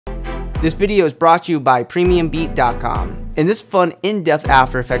This video is brought to you by PremiumBeat.com. In this fun, in-depth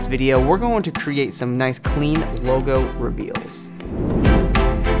After Effects video, we're going to create some nice, clean logo reveals.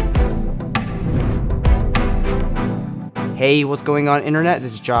 Hey, what's going on, internet?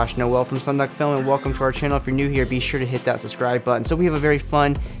 This is Josh Noel from SonduckFilm, and welcome to our channel. If you're new here, be sure to hit that subscribe button. So we have a very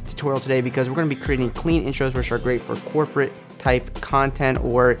fun tutorial today because we're going to be creating clean intros, which are great for corporate type content,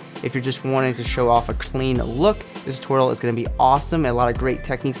 or if you're just wanting to show off a clean look. This tutorial is going to be awesome. A lot of great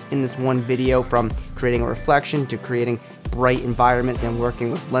techniques in this one video, from creating a reflection to creating bright environments and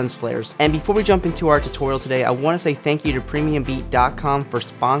working with lens flares. And before we jump into our tutorial today, I want to say thank you to PremiumBeat.com for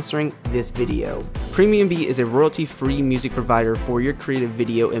sponsoring this video. PremiumBeat is a royalty-free music provider for your creative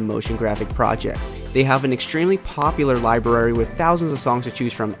video and motion graphic projects. They have an extremely popular library with thousands of songs to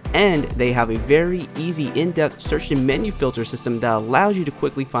choose from, and they have a very easy in-depth search and menu filter system that allows you to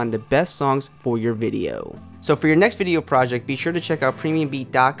quickly find the best songs for your video. So for your next video project, be sure to check out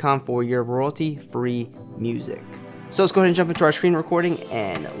PremiumBeat.com for your royalty-free music. So let's go ahead and jump into our screen recording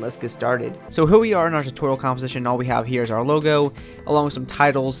and let's get started. So here we are in our tutorial composition. All we have here is our logo along with some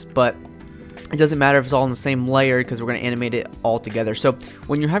titles, but it doesn't matter if it's all in the same layer because we're going to animate it all together. So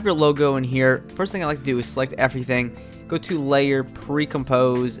when you have your logo in here, first thing I like to do is select everything, go to layer,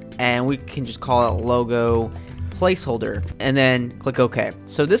 pre-compose, and we can just call it logo placeholder, and then click OK.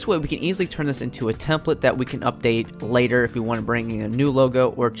 So this way we can easily turn this into a template that we can update later if we want to bring in a new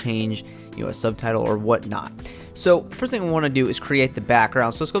logo or change, a subtitle or whatnot. So first thing we want to do is create the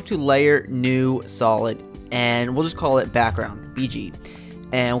background. So let's go up to layer, new, solid, and we'll just call it background, BG,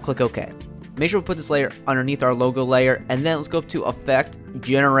 and we'll click OK. Make sure we put this layer underneath our logo layer, and then let's go up to effect,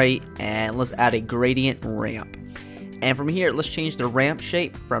 generate, and let's add a gradient ramp. And from here, let's change the ramp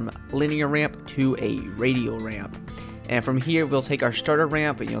shape from linear ramp to a radial ramp. And from here, we'll take our starter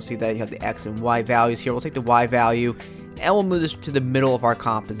ramp, and you'll see that you have the X and Y values here. We'll take the Y value, and we'll move this to the middle of our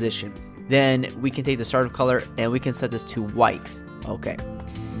composition. Then we can take the start of color, and we can set this to white. Okay.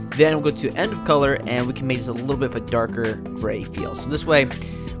 Then we'll go to end of color, and we can make this a little bit of a darker gray feel. So this way,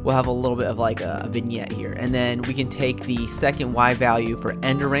 we'll have a little bit of like a vignette here. And then we can take the second Y value for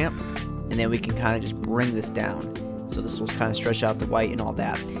ender ramp, and then we can kind of just bring this down. So this will kind of stretch out the white and all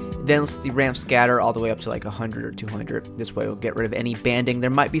that. Then let's see ramp scatter all the way up to like 100 or 200. This way we'll get rid of any banding. There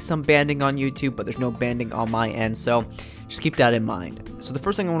might be some banding on YouTube, but there's no banding on my end, so just keep that in mind. So the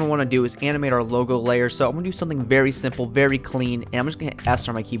first thing I'm going to want to do is animate our logo layer. So I'm going to do something very simple, very clean, and I'm just going to hit S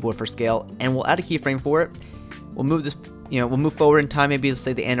on my keyboard for scale, and we'll add a keyframe for it. We'll move this, we'll move forward in time. Maybe let's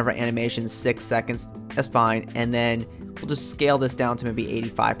say the end of our animation is 6 seconds. That's fine. And then we'll just scale this down to maybe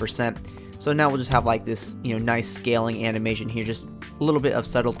 85%. So now we'll just have like this, nice scaling animation here, just a little bit of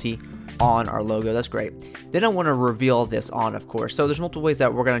subtlety on our logo. That's great. Then I want to reveal this on, of course. So there's multiple ways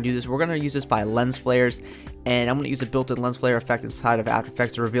that we're going to do this. We're going to use this by lens flares, and I'm going to use a built-in lens flare effect inside of After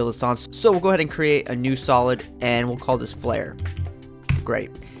Effects to reveal this on. So we'll go ahead and create a new solid, and we'll call this flare. Great.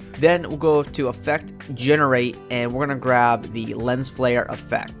 Then we'll go to effect, generate, and we're going to grab the lens flare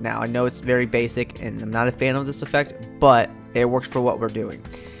effect. Now I know it's very basic, and I'm not a fan of this effect, but it works for what we're doing.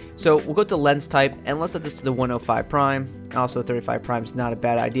 So we'll go to lens type, and let's set this to the 105 prime. Also 35 prime is not a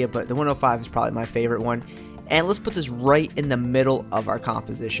bad idea, but the 105 is probably my favorite one. And let's put this right in the middle of our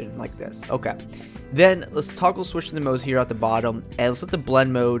composition like this. Okay. Then let's toggle switch to the modes here at the bottom, and let's set the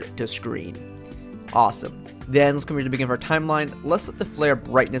blend mode to screen. Awesome. Then let's come here to the beginning of our timeline. Let's set the flare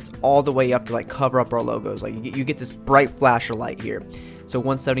brightness all the way up to like cover up our logos. Like you get this bright flasher light here. So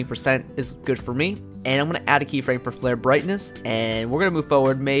 170% is good for me. And I'm going to add a keyframe for flare brightness, and we're going to move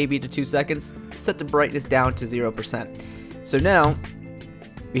forward maybe to 2 seconds, set the brightness down to 0%. So now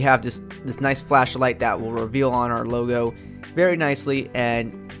we have this nice flashlight that will reveal on our logo very nicely,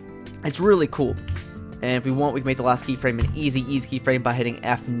 and it's really cool. And if we want, we can make the last keyframe an easy keyframe by hitting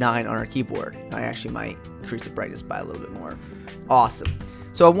F9 on our keyboard. I actually might increase the brightness by a little bit more. Awesome.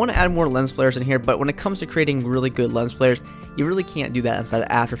 So I want to add more lens flares in here, but when it comes to creating really good lens flares, you really can't do that inside of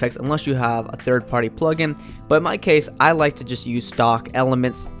After Effects unless you have a third-party plugin. But in my case, I like to just use stock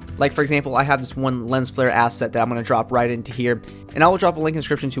elements. Like for example, I have this one lens flare asset that I'm going to drop right into here, and I will drop a link in the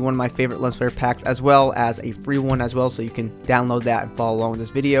description to one of my favorite lens flare packs, as well as a free one as well, so you can download that and follow along with this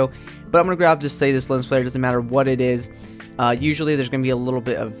video. But I'm going to grab, just say this lens flare, doesn't matter what it is. Usually there's going to be a little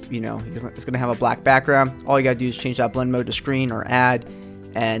bit of, it's going to have a black background. All you got to do is change that blend mode to screen or add,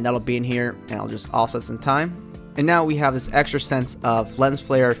 and that'll be in here, and I'll just offset some time. And now we have this extra sense of lens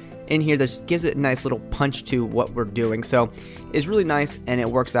flare in here that just gives it a nice little punch to what we're doing. So it's really nice, and it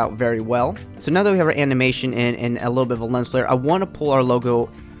works out very well. So now that we have our animation and a little bit of a lens flare, I want to pull our logo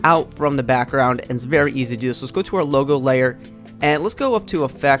out from the background, and it's very easy to do this. So let's go to our logo layer, and let's go up to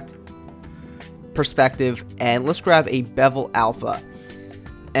effect, perspective, and let's grab a Bevel Alpha.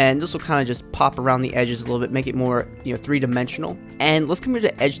 and this will kind of just pop around the edges a little bit, make it more, you know, three-dimensional. And let's come here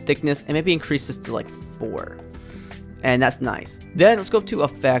to edge thickness and maybe increase this to like 4. And that's nice. Then let's go up to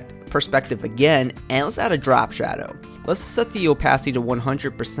effect, perspective again, and let's add a drop shadow. Let's set the opacity to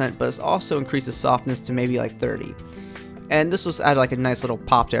 100%, but let's also increase the softness to maybe like 30. And this will add like a nice little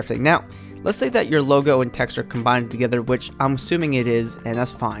pop to everything. Now, let's say that your logo and text are combined together, which I'm assuming it is, and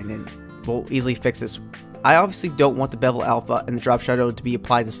that's fine, and we'll easily fix this. I obviously don't want the Bevel Alpha and the drop shadow to be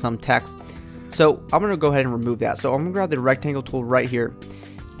applied to some text, so I'm going to go ahead and remove that. So I'm going to grab the rectangle tool right here,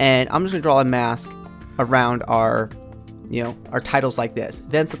 and I'm just going to draw a mask around our, you know, our titles like this.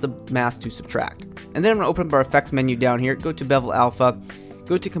 Then set the mask to subtract. And then I'm going to open up our effects menu down here, go to Bevel Alpha,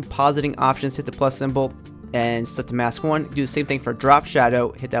 go to compositing options, hit the plus symbol, and set the mask 1. Do the same thing for drop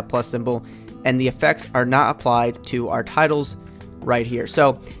shadow, hit that plus symbol, and the effects are not applied to our titles right here.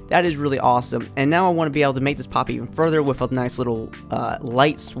 So that is really awesome. And now I want to be able to make this pop even further with a nice little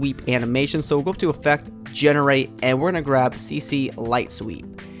light sweep animation. So we'll go up to effect, generate, and we're going to grab CC light sweep.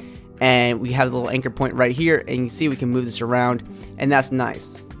 And we have the little anchor point right here, and you can see we can move this around, and that's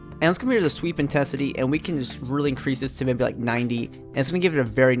nice. And let's come here to the sweep intensity, and we can just really increase this to maybe like 90, and it's going to give it a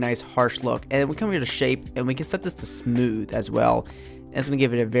very nice harsh look. And we come here to shape, and we can set this to smooth as well. And it's going to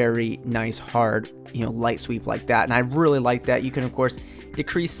give it a very nice hard, you know, light sweep like that, and I really like that. You can of course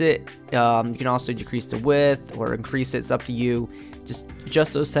decrease it. You can also decrease the width or increase it. It's up to you. Just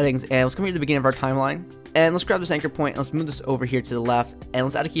adjust those settings. And let's come here to the beginning of our timeline, and let's grab this anchor point, and let's move this over here to the left, and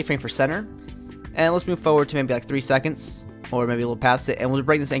let's add a keyframe for center, and let's move forward to maybe like 3 seconds, or maybe a little past it, and we'll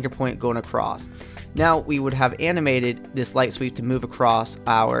bring this anchor point going across. Now we would have animated this light sweep to move across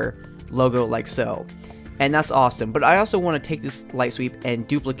our logo like so. And that's awesome. But I also want to take this light sweep and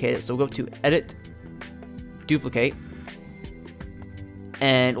duplicate it. So we'll go to edit, duplicate,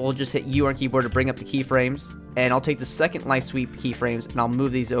 and we'll just hit U on keyboard to bring up the keyframes. And I'll take the second light sweep keyframes and I'll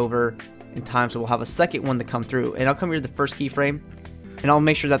move these over in time, so we'll have a second one to come through. And I'll come here to the first keyframe, and I'll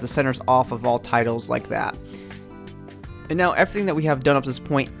make sure that the center's off of all titles like that. And now everything that we have done up to this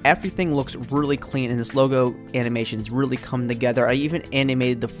point, everything looks really clean, and this logo animation is really coming together. I even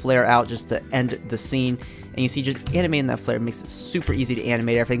animated the flare out just to end the scene, and you see just animating that flare makes it super easy to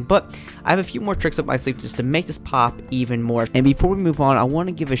animate everything. But I have a few more tricks up my sleeve just to make this pop even more. And before we move on, I want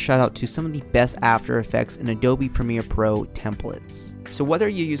to give a shout out to some of the best After Effects and Adobe Premiere Pro templates. So whether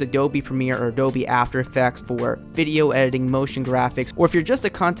you use Adobe Premiere or Adobe After Effects for video editing, motion graphics, or if you're just a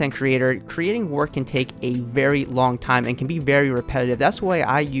content creator, creating work can take a very long time and can be very repetitive. That's why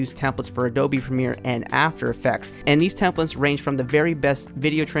I use templates for Adobe Premiere and After Effects. And these templates range from the very best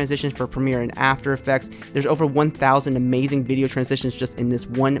video transitions for Premiere and After Effects. There's over 1,000 amazing video transitions just in this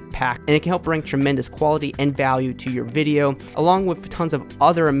one pack, and it can help bring tremendous quality and value to your video, along with tons of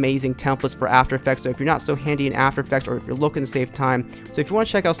other amazing templates for After Effects. So if you're not so handy in After Effects, or if you're looking to save time, so if you want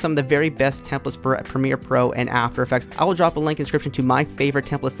to check out some of the very best templates for Premiere Pro and After Effects, I will drop a link in the description to my favorite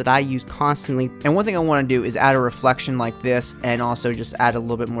templates that I use constantly. And one thing I want to do is add a reflection like this, and also just add a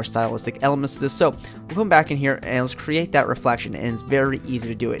little bit more stylistic elements to this. So we'll come back in here and let's create that reflection, and it's very easy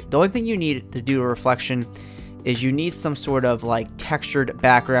to do it. The only thing you need to do a reflection is you need some sort of like textured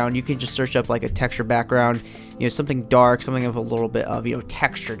background. You can just search up like a texture background, you know, something dark, something of a little bit of, you know,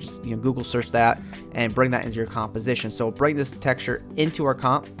 texture. Just, you know, Google search that and bring that into your composition. So we'll bring this texture into our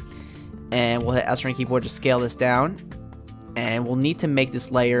comp, and we'll hit S on keyboard to scale this down, and we'll need to make this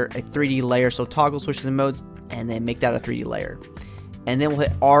layer a 3D layer. So toggle switches and modes, and then make that a 3D layer. And then we'll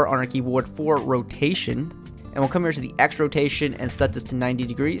hit R on our keyboard for rotation, and we'll come here to the X rotation and set this to 90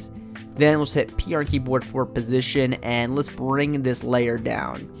 degrees. Then we'll just hit P on keyboard for position, and let's bring this layer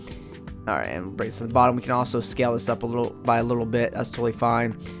down. Alright, and bring this to the bottom. We can also scale this up a little bit. That's totally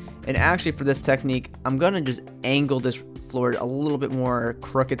fine. And actually for this technique, I'm going to just angle this floor a little bit more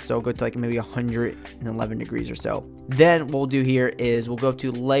crooked, so go to like maybe 111 degrees or so. Then what we'll do here is we'll go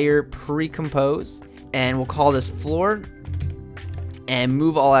to Layer, Pre-Compose, and we'll call this Floor, and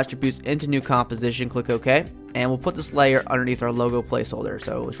move all attributes into New Composition. Click OK. And we'll put this layer underneath our logo placeholder,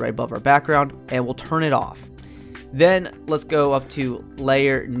 so it's right above our background, and we'll turn it off. Then let's go up to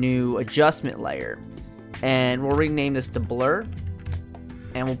Layer, New Adjustment Layer, and we'll rename this to Blur,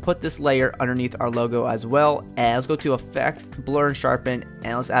 and we'll put this layer underneath our logo as well. And let's go to Effect, Blur and Sharpen,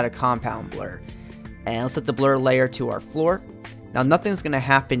 and let's add a compound blur, and let's set the blur layer to our floor. Now nothing's going to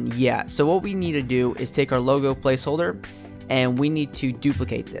happen yet, so what we need to do is take our logo placeholder, and we need to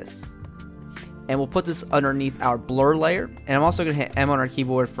duplicate this. And we'll put this underneath our blur layer, and I'm also going to hit M on our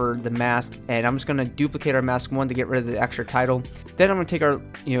keyboard for the mask, and I'm just going to duplicate our mask 1 to get rid of the extra title. Then I'm going to take our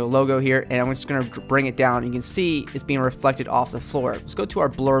logo here, and I'm just going to bring it down. You can see it's being reflected off the floor. Let's go to our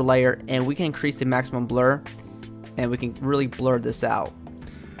blur layer, and we can increase the maximum blur, and we can really blur this out.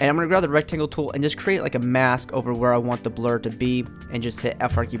 And I'm going to grab the rectangle tool and just create like a mask over where I want the blur to be, and just hit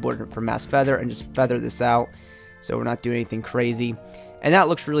F on keyboard for mask feather and just feather this out so we're not doing anything crazy. And that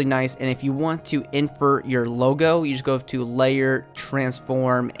looks really nice. And if you want to invert your logo, you just go to layer,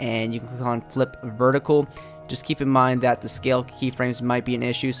 transform, and you can click on flip vertical. Just keep in mind that the scale keyframes might be an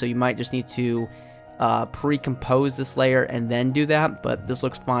issue, so you might just need to pre-compose this layer and then do that, but this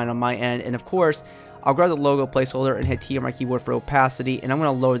looks fine on my end. And of course, I'll grab the logo placeholder and hit T on my keyboard for opacity, and I'm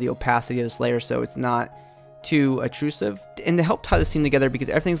going to lower the opacity of this layer so it's not too obtrusive. And to help tie the scene together, because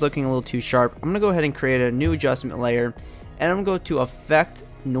everything's looking a little too sharp, I'm going to go ahead and create a new adjustment layer, and I'm going to go to Effect,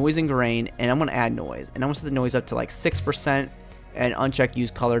 Noise and Grain, and I'm going to add noise. And I'm going to set the noise up to like 6% and uncheck Use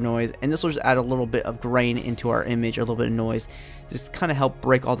Color Noise, and this will just add a little bit of grain into our image, a little bit of noise, just kind of help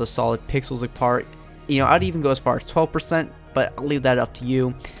break all the solid pixels apart. You know, I'd even go as far as 12%, but I'll leave that up to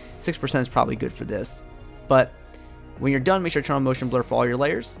you. 6% is probably good for this. But when you're done, make sure to turn on motion blur for all your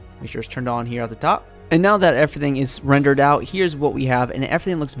layers. Make sure it's turned on here at the top. And now that everything is rendered out, here's what we have, and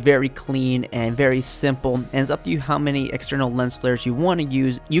everything looks very clean and very simple. And it's up to you how many external lens flares you want to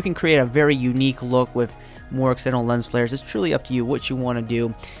use. You can create a very unique look with more external lens flares. It's truly up to you what you want to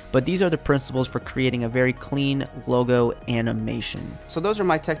do, but these are the principles for creating a very clean logo animation. So those are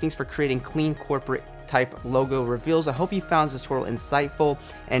my techniques for creating clean corporate type logo reveals. I hope you found this tutorial insightful,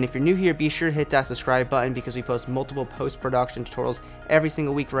 and if you're new here, be sure to hit that subscribe button because we post multiple post-production tutorials every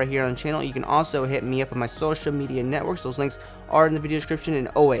single week right here on the channel. You can also hit me up on my social media networks. Those links are in the video description, and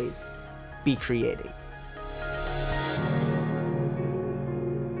always be creating.